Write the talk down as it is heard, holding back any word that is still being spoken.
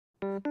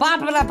Hey!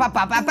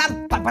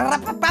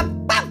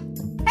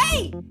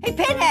 Hey,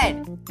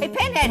 Pinhead! Hey,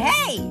 Pinhead,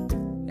 hey!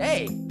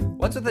 Hey,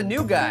 what's with the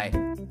new guy?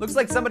 Looks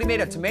like somebody made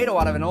a tomato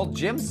out of an old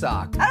gym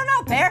sock. I don't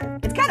know, Pear.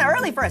 It's kind of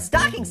early for a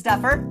stocking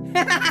stuffer.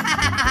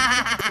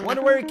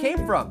 Wonder where he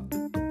came from.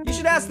 You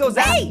should ask those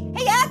Hey!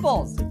 Hey,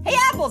 apples! Hey,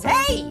 apples,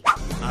 hey!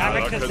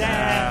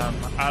 Alakazam!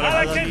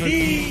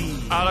 Alakazam!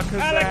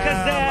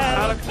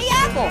 Alakazam! Hey,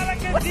 apples!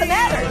 What's the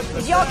matter?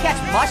 Did y'all catch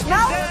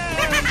mushmouth?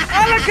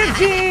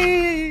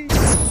 Alakazam!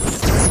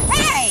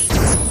 Hey!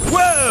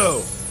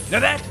 Whoa! Now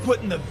that's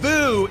putting the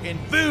Voo in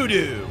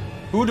Voodoo.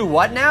 Voodoo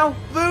what now?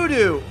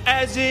 Voodoo,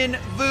 as in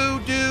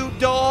voodoo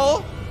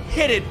doll.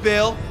 Hit it,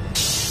 Bill.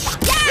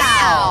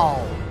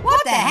 Yow!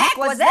 What the heck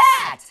was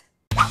that?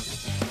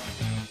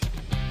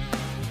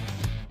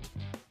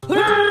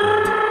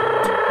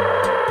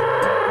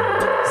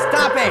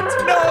 Stop it!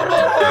 No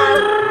more!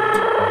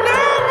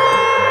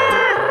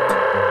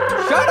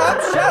 Shut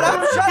up, shut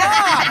up, shut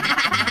up!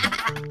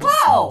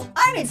 Whoa!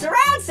 I'm in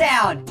surround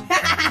sound!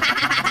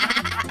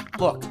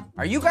 Look,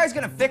 are you guys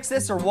gonna fix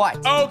this or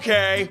what?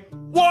 Okay,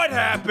 what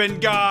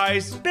happened,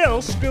 guys? Bill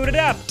screwed it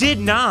up. Did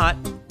not.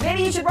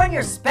 Maybe you should run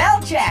your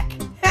spell check.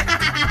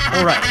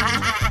 All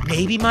right,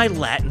 maybe my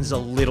Latin's a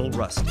little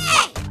rusty.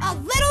 Hey, a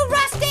little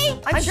rusty?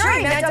 I'm sure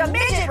he meant a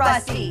midget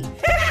rusty.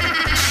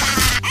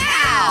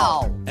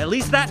 Ow! At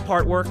least that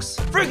part works.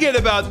 Forget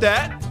about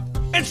that.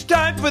 It's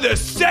time for the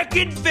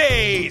second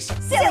phase.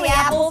 Silly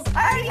apples!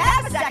 I already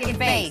have a second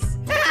face.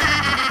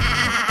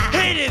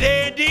 Hit it,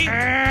 Andy.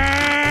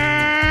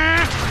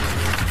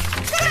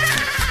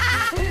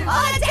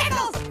 Oh, it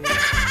tickles!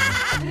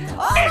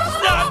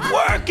 It's not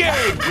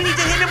working. We need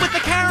to hit him with the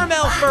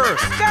caramel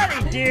first.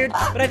 Sorry, dude,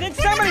 but I think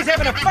somebody's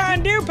having a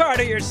fondue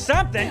party or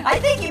something. I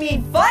think you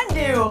mean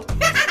fondue.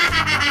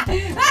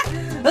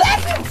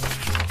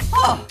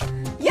 Oh,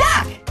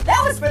 yuck!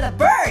 That was for the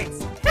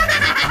birds.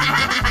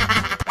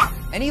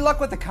 Any luck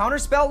with the counter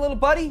spell, little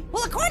buddy?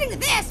 Well, according to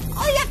this,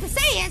 all you have to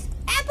say is,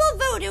 Apple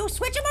Voodoo,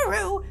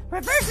 switch-em-a-roo,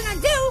 reverse and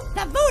undo,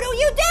 the voodoo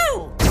you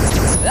do.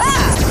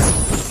 Ah!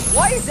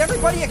 Why is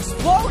everybody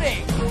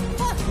exploding?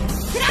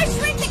 Did I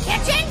shrink the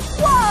kitchen?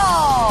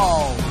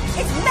 Whoa!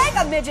 It's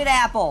Mega Midget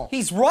Apple.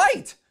 He's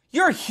right!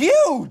 You're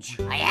huge!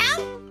 I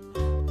am?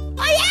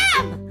 I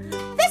am!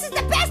 This is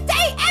the best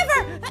day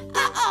ever!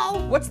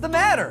 Uh-oh. What's the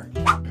matter?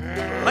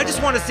 I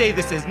just want to say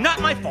this is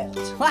not my fault.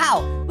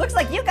 Wow, looks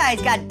like you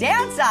guys got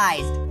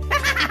downsized.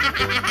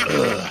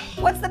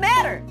 What's the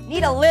matter?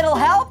 Need a little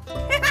help?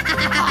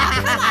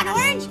 Aw, come on,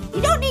 Orange.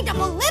 You don't need to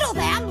belittle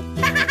them.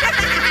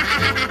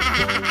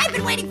 I've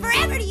been waiting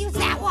forever to use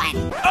that one.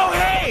 Oh,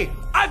 hey!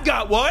 I've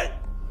got one!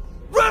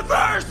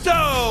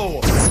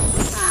 Reverso!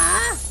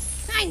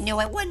 I knew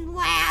it wouldn't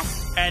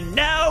last. And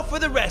now for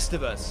the rest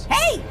of us.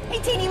 Hey, hey,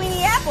 teeny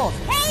weeny apples.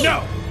 Hey!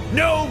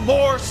 No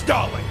more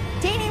stalling.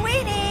 Teeny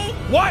weeny,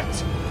 What?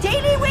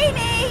 teeny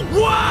weeny.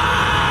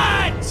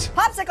 What?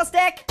 Popsicle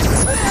stick. Talk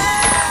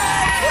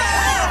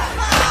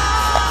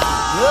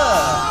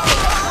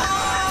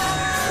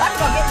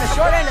about getting the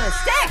short end of the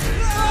stick.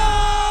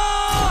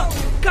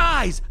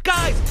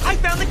 Guys, I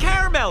found the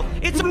caramel.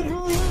 It's a...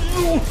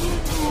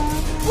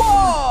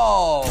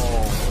 Whoa!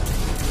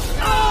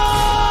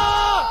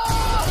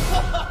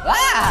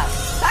 Ah,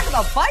 talk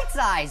about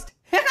bite-sized.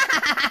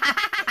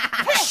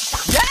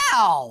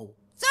 Yow!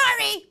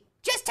 Sorry,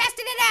 just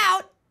testing it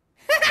out.